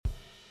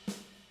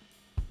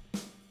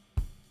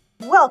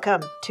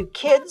Welcome to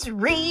Kids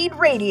Read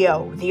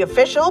Radio, the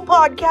official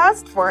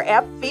podcast for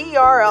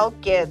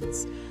FVRL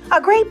Kids. A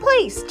great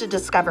place to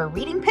discover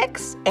reading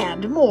picks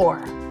and more.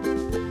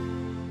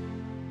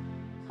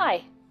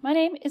 Hi, my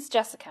name is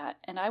Jessica,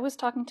 and I was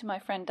talking to my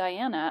friend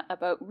Diana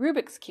about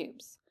Rubik's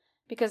Cubes,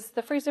 because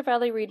the Fraser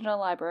Valley Regional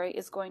Library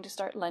is going to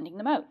start lending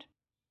them out.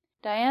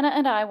 Diana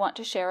and I want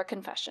to share a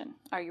confession.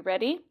 Are you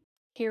ready?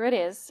 Here it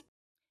is.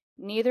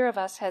 Neither of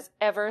us has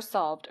ever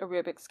solved a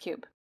Rubik's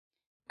Cube.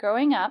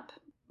 Growing up,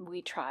 we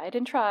tried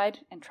and tried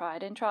and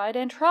tried and tried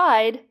and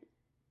tried,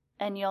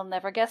 and you'll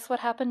never guess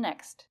what happened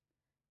next.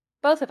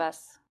 Both of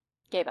us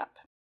gave up.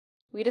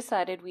 We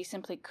decided we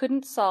simply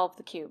couldn't solve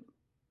the cube.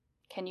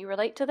 Can you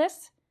relate to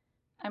this?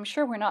 I'm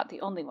sure we're not the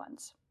only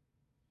ones.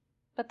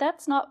 But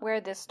that's not where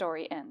this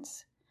story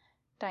ends.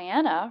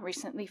 Diana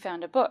recently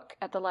found a book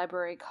at the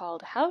library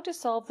called How to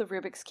Solve the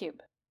Rubik's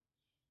Cube.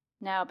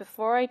 Now,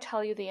 before I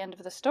tell you the end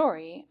of the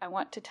story, I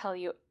want to tell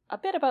you a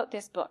bit about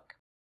this book.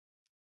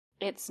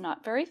 It's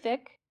not very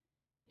thick.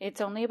 It's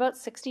only about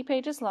 60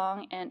 pages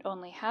long and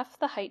only half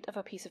the height of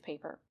a piece of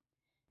paper.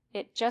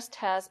 It just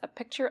has a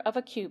picture of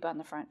a cube on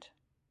the front.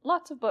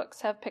 Lots of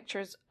books have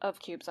pictures of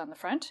cubes on the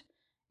front.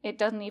 It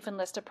doesn't even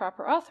list a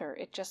proper author.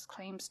 It just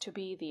claims to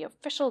be the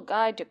official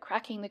guide to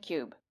cracking the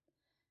cube.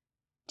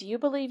 Do you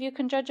believe you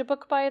can judge a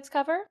book by its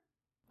cover?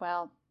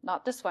 Well,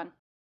 not this one.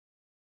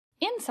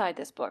 Inside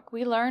this book,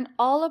 we learn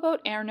all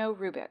about Erno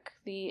Rubik,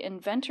 the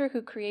inventor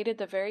who created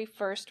the very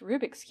first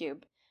Rubik's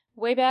Cube,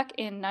 way back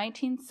in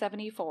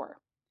 1974.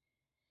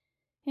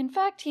 In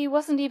fact, he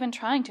wasn't even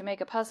trying to make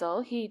a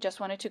puzzle. He just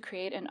wanted to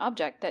create an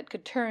object that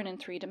could turn in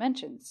 3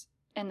 dimensions.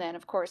 And then,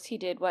 of course, he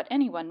did what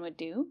anyone would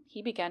do.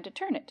 He began to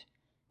turn it.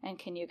 And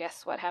can you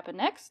guess what happened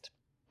next?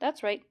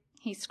 That's right.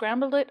 He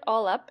scrambled it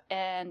all up,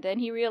 and then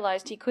he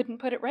realized he couldn't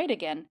put it right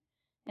again.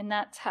 And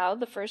that's how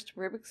the first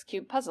Rubik's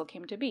Cube puzzle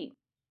came to be.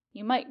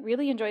 You might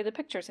really enjoy the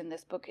pictures in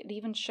this book. It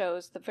even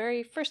shows the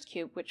very first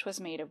cube, which was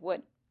made of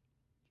wood.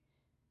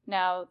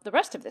 Now, the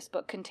rest of this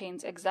book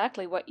contains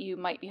exactly what you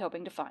might be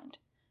hoping to find.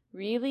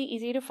 Really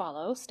easy to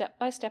follow,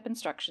 step-by-step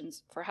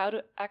instructions for how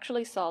to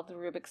actually solve the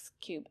Rubik's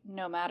Cube,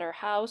 no matter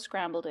how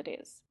scrambled it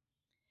is.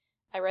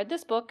 I read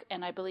this book,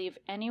 and I believe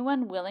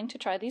anyone willing to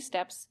try these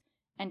steps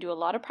and do a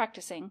lot of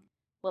practicing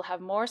will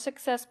have more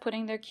success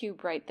putting their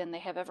cube right than they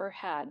have ever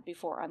had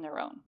before on their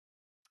own.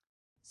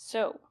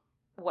 So,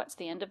 what's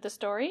the end of the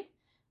story?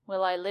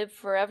 Will I live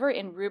forever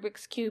in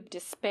Rubik's Cube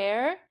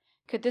despair?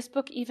 Could this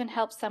book even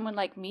help someone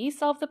like me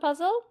solve the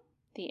puzzle?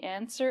 The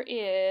answer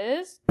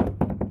is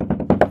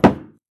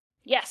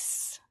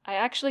yes, I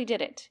actually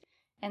did it.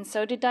 And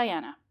so did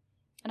Diana.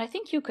 And I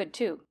think you could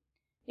too.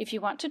 If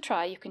you want to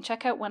try, you can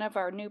check out one of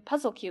our new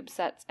puzzle cube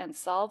sets and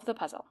solve the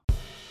puzzle.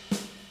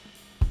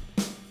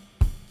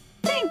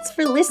 Thanks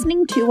for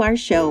listening to our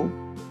show.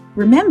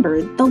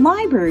 Remember, the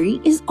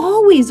library is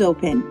always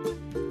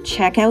open.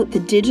 Check out the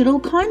digital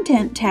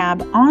content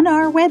tab on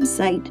our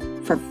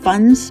website for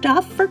fun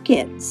stuff for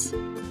kids.